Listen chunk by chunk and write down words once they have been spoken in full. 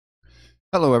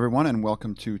Hello everyone and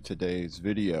welcome to today's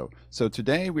video. So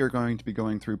today we are going to be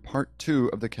going through part 2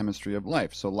 of the chemistry of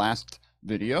life. So last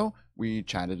video we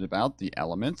chatted about the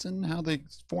elements and how they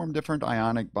form different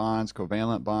ionic bonds,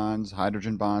 covalent bonds,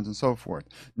 hydrogen bonds, and so forth.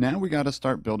 Now we got to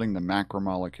start building the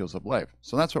macromolecules of life.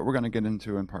 So that's what we're going to get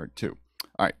into in part 2.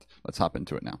 All right, let's hop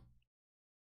into it now.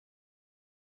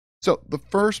 So the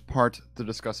first part to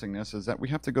discussing this is that we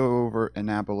have to go over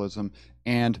anabolism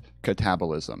and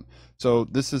catabolism. So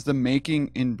this is the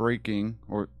making and breaking,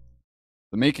 or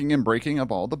the making and breaking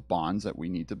of all the bonds that we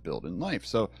need to build in life.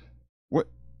 So what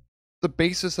the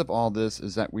basis of all this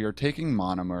is that we are taking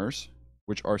monomers,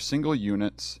 which are single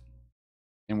units,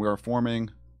 and we are forming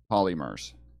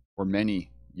polymers, or many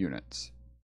units.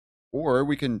 Or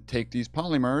we can take these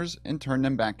polymers and turn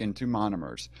them back into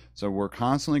monomers. So we're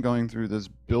constantly going through this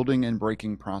building and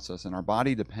breaking process in our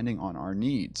body depending on our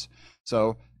needs.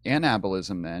 So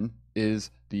anabolism then is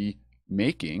the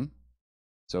making,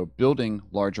 so building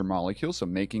larger molecules, so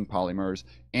making polymers,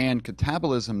 and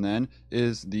catabolism then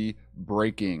is the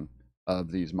breaking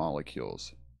of these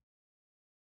molecules.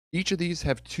 Each of these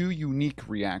have two unique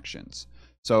reactions.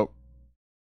 So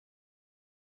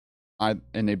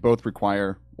and they both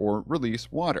require or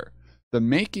release water. The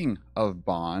making of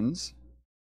bonds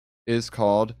is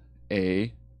called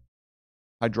a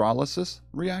hydrolysis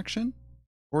reaction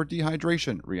or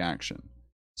dehydration reaction.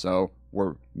 So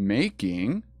we're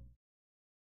making,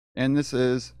 and this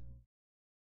is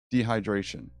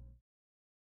dehydration.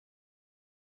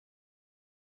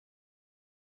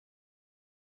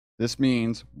 This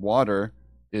means water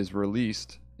is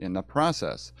released in the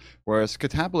process, whereas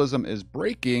catabolism is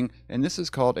breaking, and this is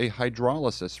called a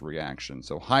hydrolysis reaction.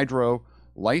 So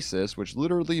hydrolysis, which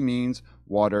literally means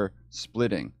water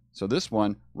splitting. So this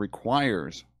one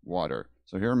requires water.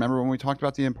 So here, remember when we talked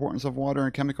about the importance of water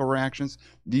in chemical reactions?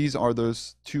 These are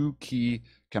those two key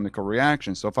chemical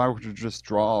reactions. So if I were to just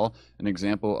draw an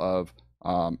example of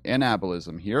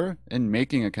anabolism here in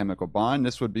making a chemical bond,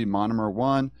 this would be monomer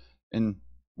 1 and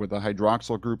with a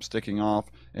hydroxyl group sticking off,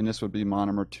 and this would be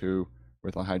monomer 2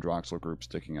 with a hydroxyl group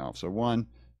sticking off. So 1,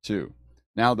 2.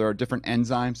 Now there are different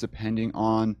enzymes depending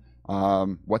on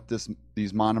what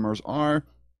these monomers are,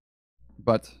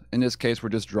 but in this case we're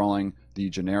just drawing the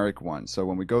generic one. So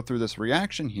when we go through this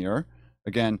reaction here,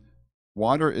 again,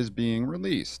 water is being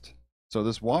released. So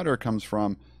this water comes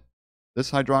from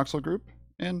this hydroxyl group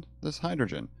and this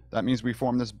hydrogen. That means we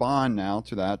form this bond now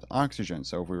to that oxygen.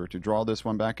 So if we were to draw this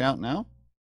one back out now,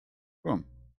 boom.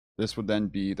 This would then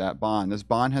be that bond. This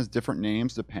bond has different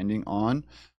names depending on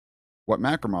what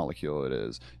macromolecule it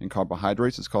is. In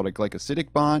carbohydrates, it's called a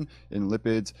glycosidic bond. In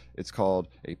lipids, it's called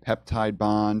a peptide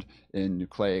bond. In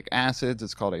nucleic acids,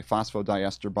 it's called a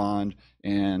phosphodiester bond.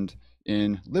 And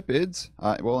in lipids,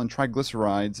 in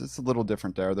triglycerides, it's a little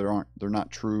different there. They're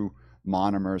not true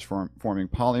monomers forming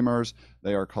polymers.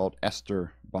 They are called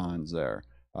ester bonds there.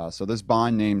 So this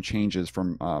bond name changes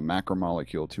from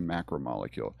macromolecule to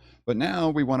macromolecule. But now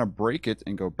we want to break it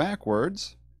and go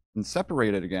backwards and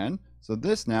separate it again. So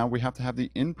this now we have to have the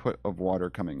input of water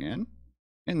coming in,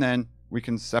 and then we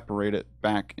can separate it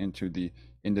back into the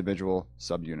individual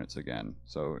subunits again.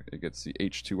 So it gets the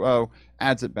H2O,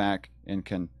 adds it back, and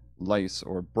can lyse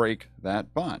or break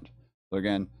that bond. So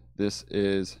again, this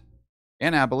is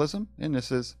anabolism, and this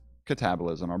is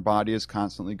catabolism. Our body is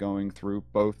constantly going through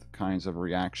both kinds of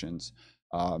reactions,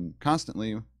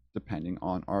 constantly depending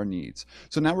on our needs.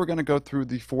 So now we're going to go through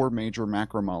the four major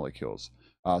macromolecules.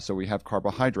 So we have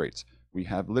carbohydrates, we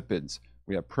have lipids,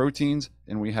 we have proteins,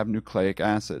 and we have nucleic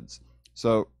acids.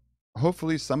 So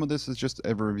hopefully some of this is just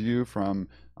a review from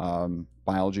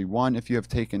Biology 1 if you have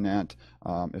taken that.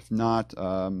 If not,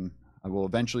 I will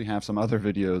eventually have some other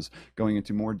videos going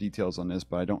into more details on this,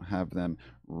 but I don't have them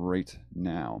right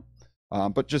now.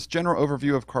 But just general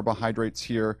overview of carbohydrates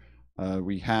here.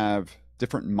 We have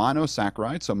different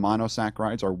monosaccharides. So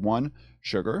monosaccharides are one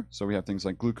sugar. So we have things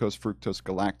like glucose, fructose,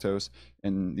 galactose,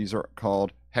 and these are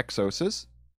called hexoses.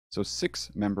 So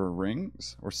 6 member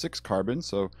rings or 6 carbons.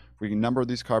 So if we can number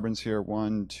these carbons here,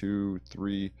 1, 2,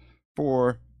 3,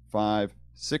 4, 5,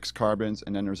 6 carbons,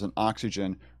 and then there's an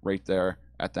oxygen right there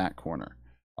at that corner.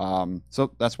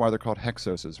 So that's why they're called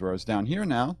hexoses. Whereas down here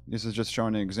now, this is just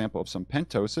showing an example of some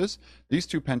pentoses. These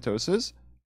two pentoses,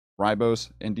 ribose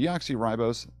and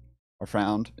deoxyribose, are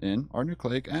found in our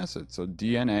nucleic acid. So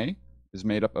DNA is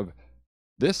made up of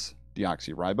this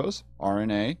deoxyribose.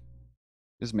 RNA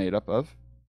is made up of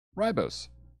ribose.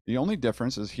 The only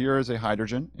difference is here is a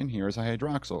hydrogen and here is a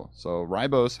hydroxyl. So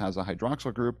ribose has a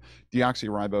hydroxyl group.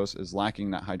 Deoxyribose is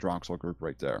lacking that hydroxyl group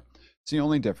right there. It's the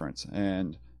only difference.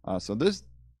 And so this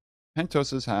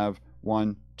pentoses have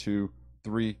 1, 2,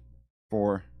 3,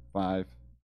 4, 5,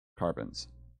 carbons.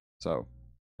 So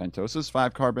pentose is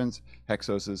 5 carbons,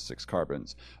 hexose is 6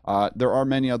 carbons. There are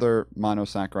many other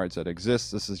monosaccharides that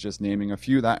exist. This is just naming a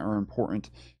few that are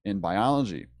important in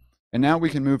biology. And now we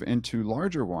can move into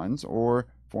larger ones, or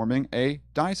forming a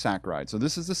disaccharide. So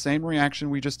this is the same reaction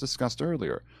we just discussed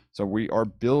earlier. So we are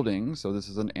building, so this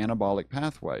is an anabolic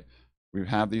pathway. We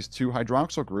have these 2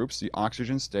 hydroxyl groups, the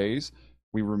oxygen stays,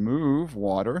 we remove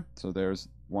water, so there's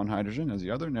one hydrogen, there's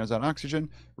the other, and there's that oxygen,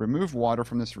 remove water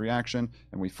from this reaction,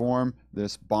 and we form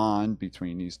this bond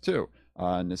between these 2.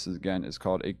 And this is, again, is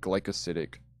called a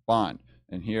glycosidic bond.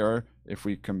 And here, if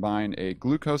we combine a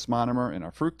glucose monomer and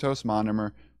a fructose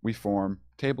monomer, we form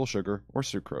table sugar or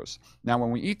sucrose. Now,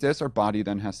 when we eat this, our body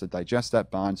then has to digest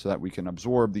that bond so that we can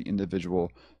absorb the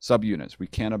individual subunits. We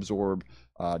can't absorb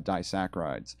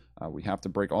disaccharides. We have to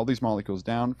break all these molecules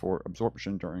down for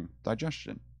absorption during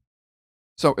digestion.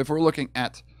 So if we're looking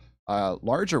at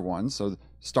larger ones, so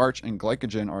starch and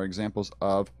glycogen are examples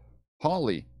of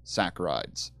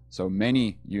polysaccharides, so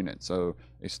many units. So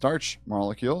a starch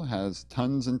molecule has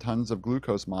tons and tons of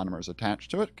glucose monomers attached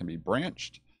to it, can be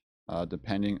branched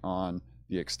depending on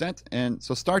the extent. And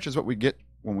so starch is what we get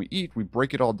when we eat. We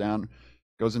break it all down,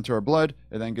 goes into our blood,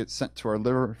 and then gets sent to our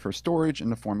liver for storage in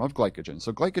the form of glycogen.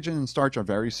 So glycogen and starch are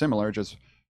very similar, just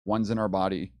one's in our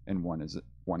body and one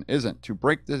isn't. To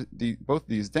break both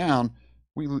these down,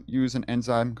 we use an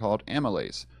enzyme called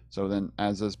amylase. So then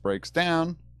as this breaks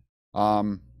down,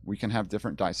 we can have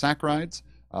different disaccharides,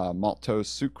 maltose,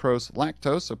 sucrose,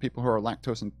 lactose. So people who are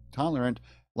lactose intolerant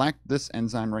lack this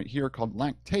enzyme right here called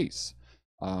lactase.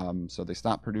 So they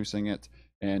stop producing it,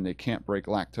 and they can't break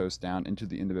lactose down into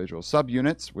the individual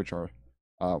subunits, which are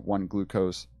 1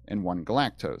 glucose and 1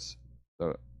 galactose.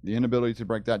 So the inability to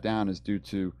break that down is due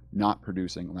to not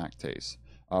producing lactase.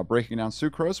 Breaking down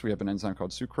sucrose, we have an enzyme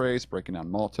called sucrase. Breaking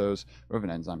down maltose, we have an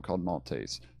enzyme called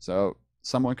maltase. So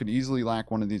someone could easily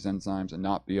lack one of these enzymes and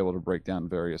not be able to break down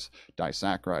various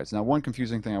disaccharides. Now, one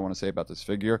confusing thing I want to say about this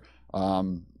figure,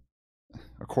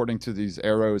 according to these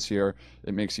arrows here,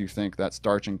 it makes you think that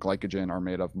starch and glycogen are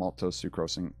made of maltose,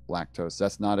 sucrose, and lactose.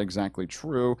 That's not exactly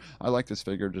true. I like this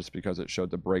figure just because it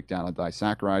showed the breakdown of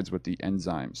disaccharides with the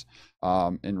enzymes.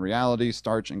 In reality,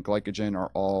 starch and glycogen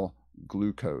are all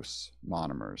glucose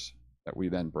monomers that we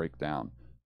then break down.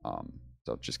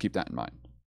 So just keep that in mind.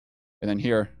 And then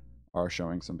here are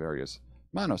showing some various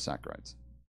monosaccharides.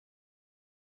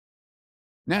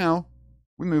 Now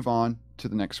we move on to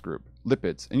the next group,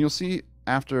 lipids. And you'll see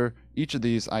after each of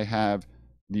these, I have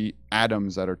the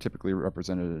atoms that are typically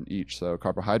represented in each. So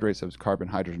carbohydrates have carbon,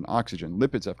 hydrogen, oxygen.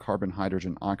 Lipids have carbon,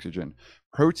 hydrogen, oxygen.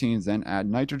 Proteins then add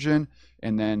nitrogen,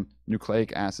 and then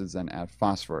nucleic acids then add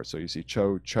phosphorus. So you see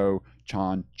cho,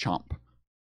 chon, chomp.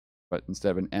 But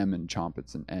instead of an M in chomp,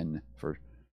 it's an N for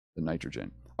the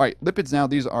nitrogen. All right, lipids now,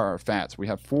 these are our fats. We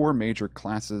have 4 major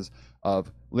classes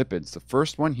of lipids. The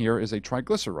first one here is a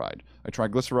triglyceride. A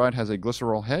triglyceride has a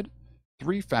glycerol head,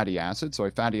 3 fatty acids. So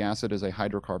a fatty acid is a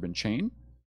hydrocarbon chain.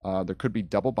 There could be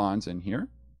double bonds in here.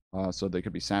 So they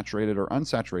could be saturated or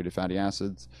unsaturated fatty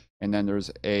acids. And then there's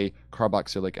a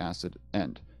carboxylic acid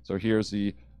end. So here's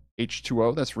the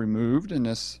H2O that's removed in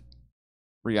this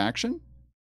reaction.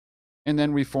 And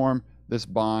then we form this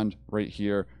bond right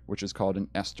here, which is called an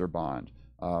ester bond.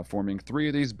 Forming 3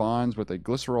 of these bonds with a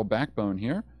glycerol backbone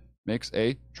here makes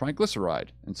a triglyceride.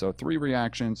 And so 3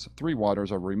 reactions, 3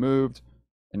 waters are removed,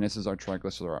 and this is our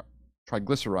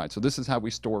triglyceride. So this is how we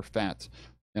store fat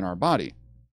in our body.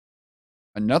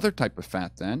 Another type of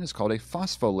fat then is called a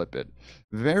phospholipid.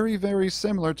 Very, very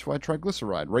similar to a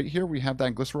triglyceride. Right here we have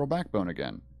that glycerol backbone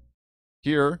again.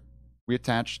 Here we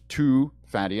attach 2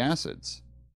 fatty acids.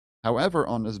 However,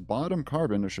 on this bottom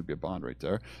carbon, there should be a bond right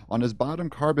there. On this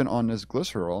bottom carbon on this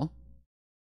glycerol,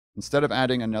 instead of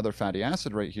adding another fatty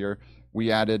acid right here,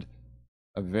 we added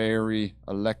a very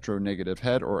electronegative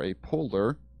head, or a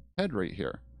polar head right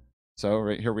here. So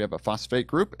right here we have a phosphate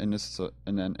group, and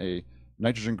then a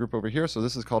nitrogen group over here. So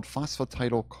this is called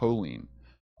phosphatidylcholine.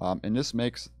 And this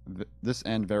makes this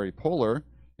end very polar,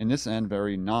 and this end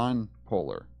very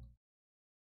non-polar.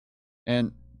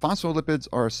 And phospholipids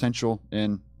are essential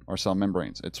in our cell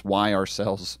membranes. It's why our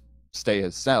cells stay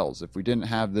as cells. If we didn't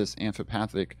have this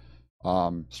amphipathic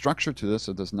structure to this,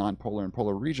 of this non-polar and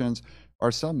polar regions,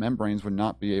 our cell membranes would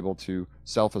not be able to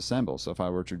self-assemble. So if I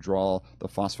were to draw the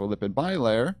phospholipid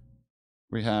bilayer,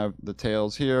 we have the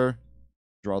tails here,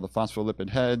 draw the phospholipid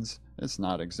heads. It's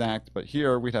not exact, but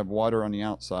here we'd have water on the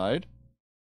outside,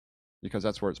 because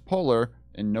that's where it's polar,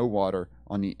 and no water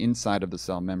on the inside of the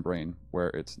cell membrane where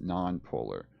it's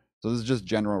non-polar. So this is just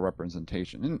general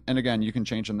representation. And again, you can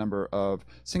change the number of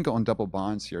single and double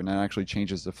bonds here, and that actually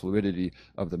changes the fluidity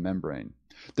of the membrane.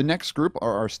 The next group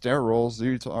are our sterols.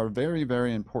 These are very,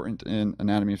 very important in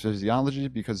anatomy and physiology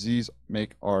because these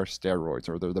make our steroids,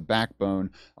 or they're the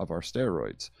backbone of our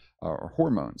steroids, or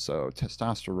hormones, so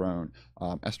testosterone,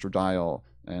 estradiol,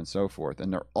 and so forth.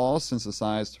 And they're all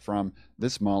synthesized from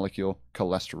this molecule,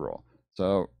 cholesterol.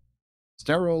 So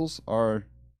sterols are,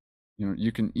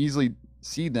 you can easily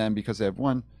see them because they have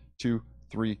 1, 2,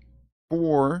 3,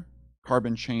 4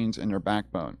 carbon chains in their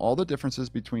backbone. All the differences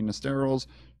between the sterols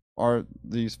are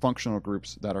these functional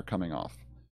groups that are coming off.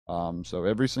 So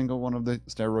every single one of the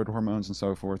steroid hormones and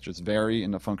so forth just vary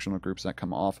in the functional groups that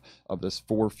come off of this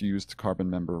 4-fused carbon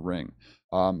member ring.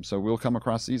 So we'll come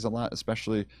across these a lot,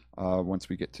 especially once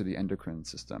we get to the endocrine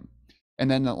system. And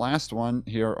then the last one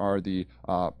here are the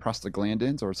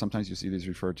prostaglandins, or sometimes you see these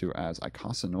referred to as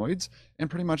eicosanoids. And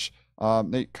pretty much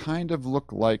they kind of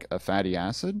look like a fatty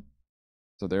acid.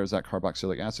 So there's that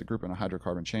carboxylic acid group and a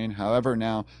hydrocarbon chain. However,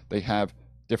 now they have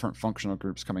different functional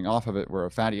groups coming off of it, where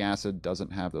a fatty acid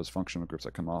doesn't have those functional groups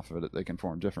that come off of it. They can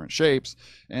form different shapes,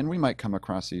 and we might come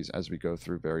across these as we go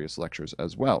through various lectures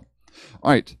as well.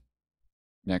 All right,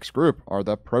 next group are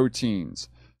the proteins.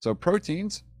 So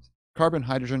proteins, carbon,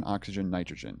 hydrogen, oxygen,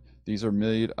 nitrogen. These are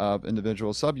made of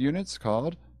individual subunits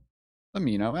called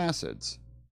amino acids.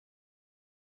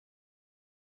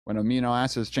 When amino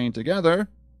acids chain together,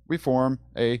 we form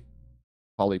a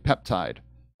polypeptide.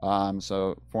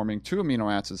 So forming 2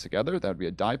 amino acids together, that would be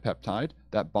a dipeptide.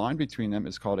 That bond between them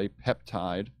is called a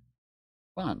peptide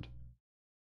bond.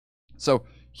 So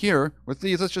here, with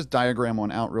these, let's just diagram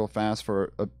one out real fast.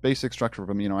 For a basic structure of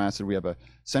amino acid, we have a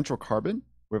central carbon.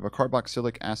 We have a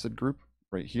carboxylic acid group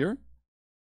right here.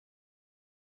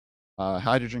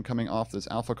 Hydrogen coming off this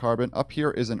alpha carbon. Up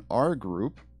here is an R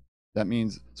group. That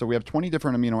means, so we have 20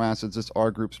 different amino acids. This R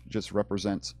group just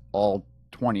represents all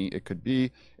 20 it could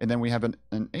be. And then we have an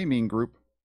amine group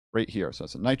right here. So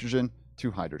it's a nitrogen,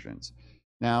 2 hydrogens.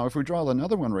 Now, if we draw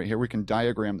another one right here, we can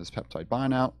diagram this peptide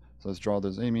bond out. So let's draw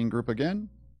this amine group again.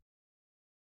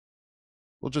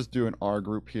 We'll just do an R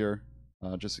group here,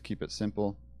 just to keep it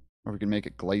simple. Or we can make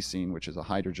it glycine, which is a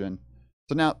hydrogen.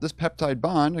 So now this peptide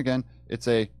bond, again, it's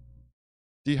a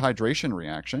dehydration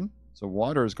reaction. So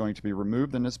water is going to be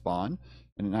removed in this bond,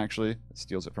 and it actually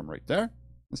steals it from right there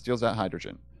and steals that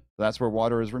hydrogen. So that's where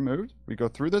water is removed. We go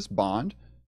through this bond,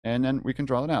 and then we can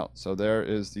draw it out. So there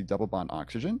is the double bond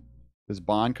oxygen. This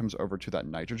bond comes over to that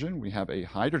nitrogen. We have a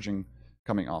hydrogen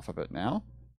coming off of it now,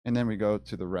 and then we go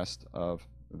to the rest of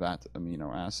that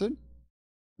amino acid.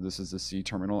 This is the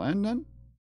C-terminal end then.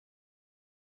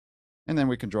 And then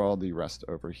we can draw the rest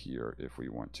over here if we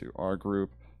want to. R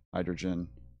group, hydrogen,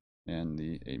 and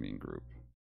the amine group.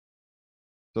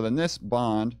 So then this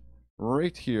bond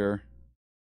right here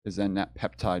is then that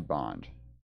peptide bond.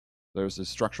 There's this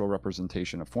structural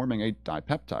representation of forming a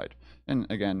dipeptide. And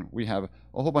again, we have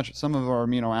a whole bunch, some of our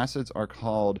amino acids are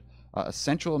called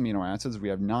essential amino acids. We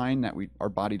have 9 that our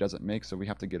body doesn't make, so we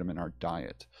have to get them in our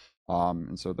diet.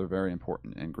 And so they're very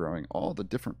important in growing all the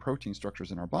different protein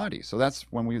structures in our body. So that's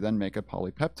when we then make a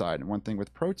polypeptide. And one thing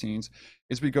with proteins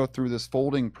is we go through this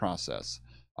folding process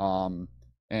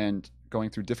and going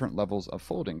through different levels of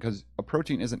folding, because a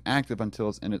protein isn't active until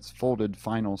it's in its folded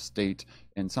final state,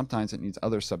 and sometimes it needs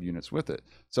other subunits with it.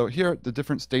 So here, the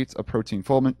different states of protein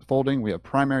folding, we have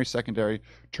primary, secondary,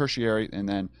 tertiary, and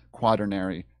then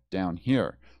quaternary down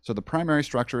here. So the primary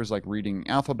structure is like reading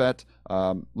alphabet,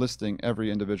 listing every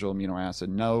individual amino acid,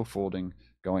 no folding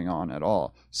going on at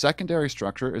all. Secondary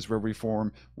structure is where we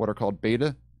form what are called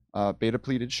beta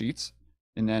pleated sheets,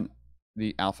 and then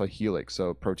the alpha helix.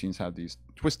 So proteins have these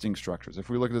twisting structures. If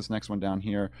we look at this next one down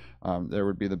here, there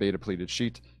would be the beta pleated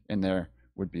sheet, and there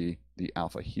would be the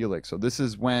alpha helix. So this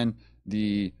is when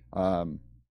the oxygens,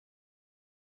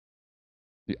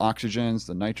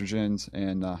 the nitrogens,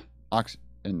 and the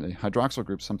hydroxyl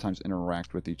groups sometimes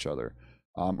interact with each other.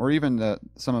 Or even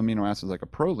some amino acids like a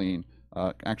proline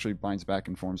actually binds back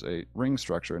and forms a ring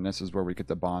structure, and this is where we get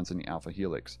the bonds in the alpha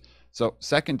helix. So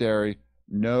secondary,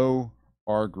 no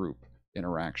R group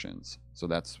interactions. So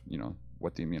that's,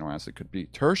 what the amino acid could be.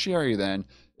 Tertiary then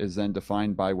is then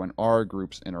defined by when R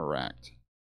groups interact.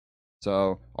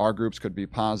 So R groups could be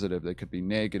positive, they could be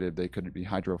negative, they could be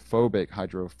hydrophobic,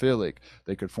 hydrophilic,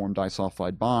 they could form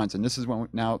disulfide bonds, and this is when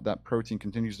now that protein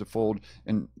continues to fold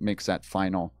and makes that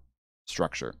final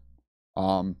structure.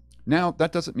 Now,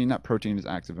 that doesn't mean that protein is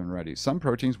active and ready. Some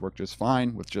proteins work just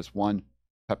fine with just one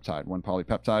peptide, one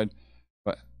polypeptide,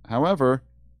 but however,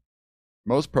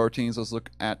 most proteins, let's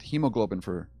look at hemoglobin,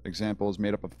 for example, is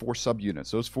made up of 4 subunits.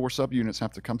 Those 4 subunits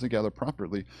have to come together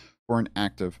properly for an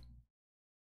active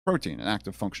protein, an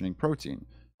active functioning protein.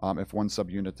 If one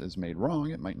subunit is made wrong,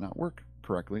 it might not work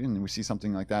correctly. And we see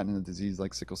something like that in a disease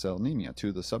like sickle cell anemia. Two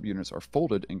of the subunits are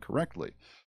folded incorrectly.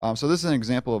 So this is an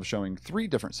example of showing three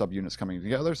different subunits coming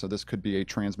together. So this could be a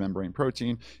transmembrane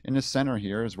protein. In the center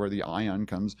here is where the ion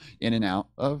comes in and out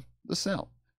of the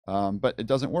cell. But it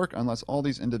doesn't work unless all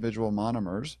these individual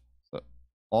monomers,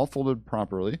 all folded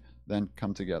properly, then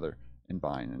come together and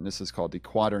bind. And this is called the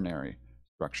quaternary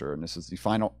structure. And this is the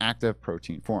final active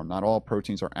protein form. Not all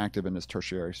proteins are active in this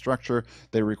tertiary structure.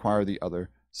 They require the other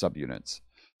subunits.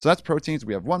 So that's proteins.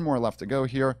 We have one more left to go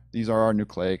here. These are our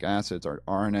nucleic acids, our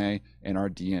RNA, and our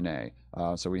DNA.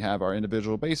 So we have our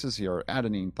individual bases here,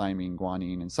 adenine, thymine,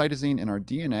 guanine, and cytosine in our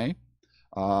DNA.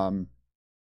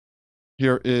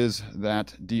 Here is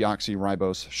that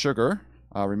deoxyribose sugar.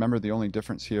 Remember the only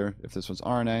difference here, if this was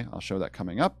RNA, I'll show that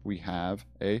coming up, we have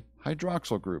a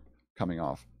hydroxyl group coming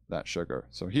off that sugar.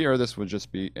 So here, this would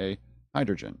just be a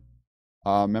hydrogen.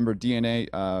 Remember DNA,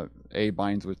 A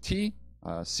binds with T,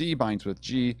 C binds with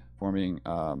G, forming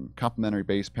complementary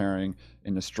base pairing,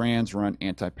 and the strands run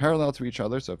anti-parallel to each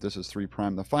other. So if this is 3' to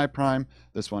 5',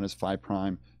 this one is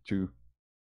 5' to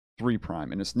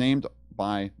 3', and it's named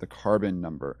by the carbon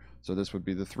number. So this would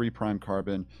be the 3'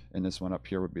 carbon, and this one up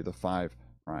here would be the 5'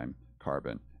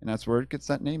 carbon. And that's where it gets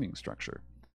that naming structure.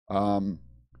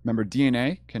 Remember,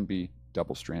 DNA can be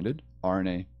double-stranded,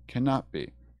 RNA cannot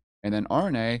be. And then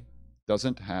RNA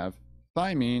doesn't have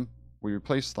thymine. We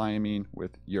replace thymine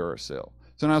with uracil.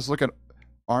 So now let's look at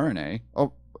RNA.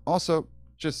 Oh, also,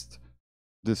 just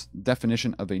this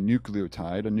definition of a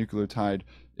nucleotide. A nucleotide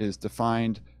is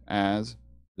defined as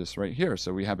this right here.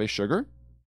 So we have a sugar,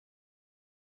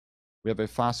 we have a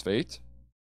phosphate,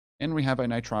 and we have a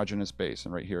nitrogenous base.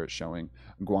 And right here it's showing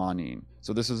guanine.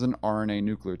 So this is an RNA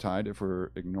nucleotide if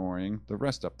we're ignoring the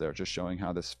rest up there, just showing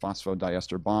how this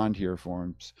phosphodiester bond here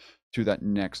forms to that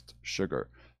next sugar.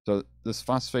 So this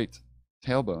phosphate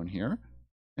tailbone here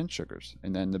and sugars,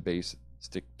 and then the base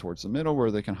stick towards the middle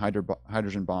where they can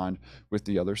hydrogen bond with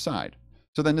the other side.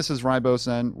 So then this is ribose,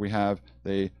 and we have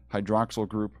the hydroxyl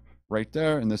group right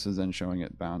there, and this is then showing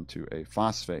it bound to a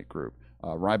phosphate group.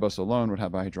 Ribose alone would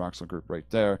have a hydroxyl group right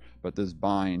there, but this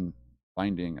binding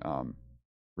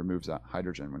removes that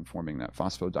hydrogen when forming that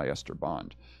phosphodiester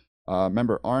bond.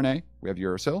 Remember, RNA, we have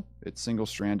uracil. It's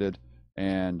single-stranded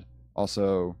and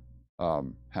also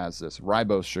has this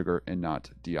ribose sugar and not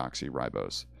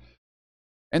deoxyribose.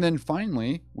 And then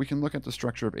finally, we can look at the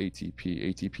structure of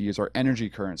ATP. ATP is our energy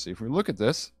currency. If we look at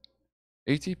this,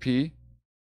 ATP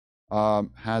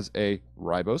has a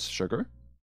ribose sugar.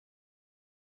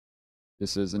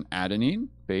 This is an adenine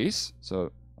base,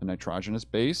 so a nitrogenous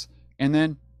base, and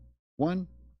then 1,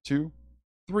 2,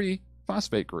 3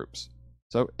 phosphate groups.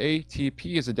 So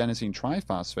ATP is adenosine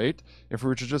triphosphate. If we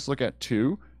were to just look at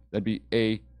 2, that'd be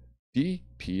ADP,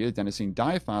 adenosine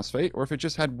diphosphate, or if it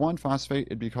just had one phosphate,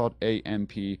 it'd be called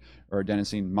AMP, or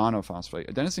adenosine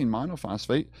monophosphate. Adenosine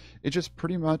monophosphate is just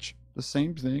pretty much the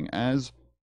same thing as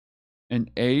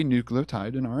an A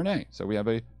nucleotide in RNA. So we have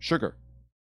a sugar,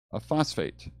 a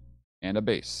phosphate, and a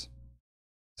base.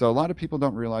 So a lot of people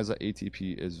don't realize that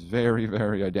ATP is very,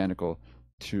 very identical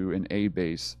to an A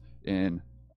base in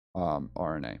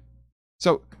RNA.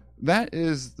 So that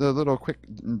is the little quick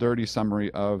and dirty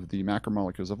summary of the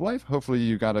macromolecules of life. Hopefully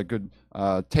you got a good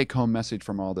take-home message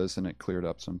from all this, and it cleared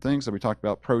up some things. So we talked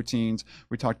about proteins,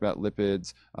 we talked about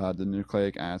lipids, the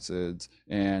nucleic acids,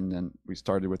 and then we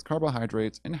started with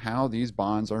carbohydrates and how these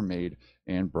bonds are made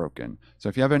and broken. So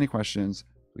if you have any questions,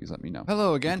 please let me know.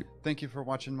 Hello again. Thank you for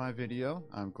watching my video.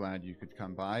 I'm glad you could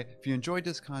come by. If you enjoyed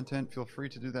this content, feel free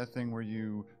to do that thing where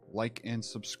you like and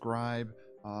subscribe.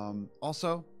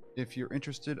 Also, if you're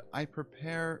interested, I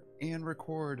prepare and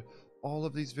record all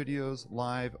of these videos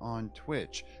live on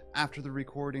Twitch. After the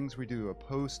recordings, we do a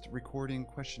post-recording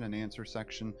question and answer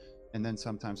section, and then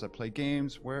sometimes I play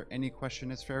games where any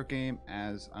question is fair game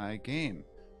as I game.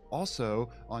 Also,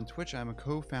 on Twitch, I'm a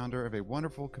co-founder of a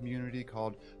wonderful community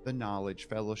called the Knowledge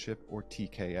Fellowship, or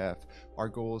TKF. Our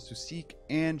goal is to seek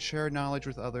and share knowledge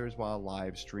with others while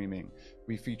live streaming.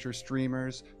 We feature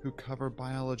streamers who cover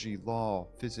biology, law,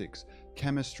 physics,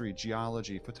 chemistry,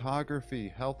 geology, photography,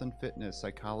 health and fitness,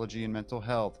 psychology and mental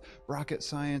health, rocket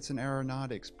science and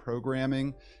aeronautics,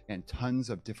 programming, and tons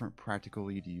of different practical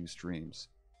EDU streams.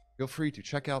 Feel free to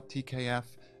check out TKF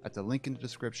at the link in the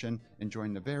description and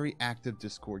join the very active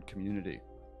Discord community.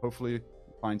 Hopefully,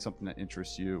 find something that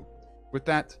interests you. With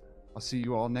that, I'll see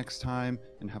you all next time,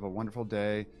 and have a wonderful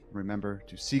day. And remember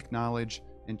to seek knowledge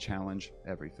and challenge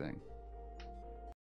everything.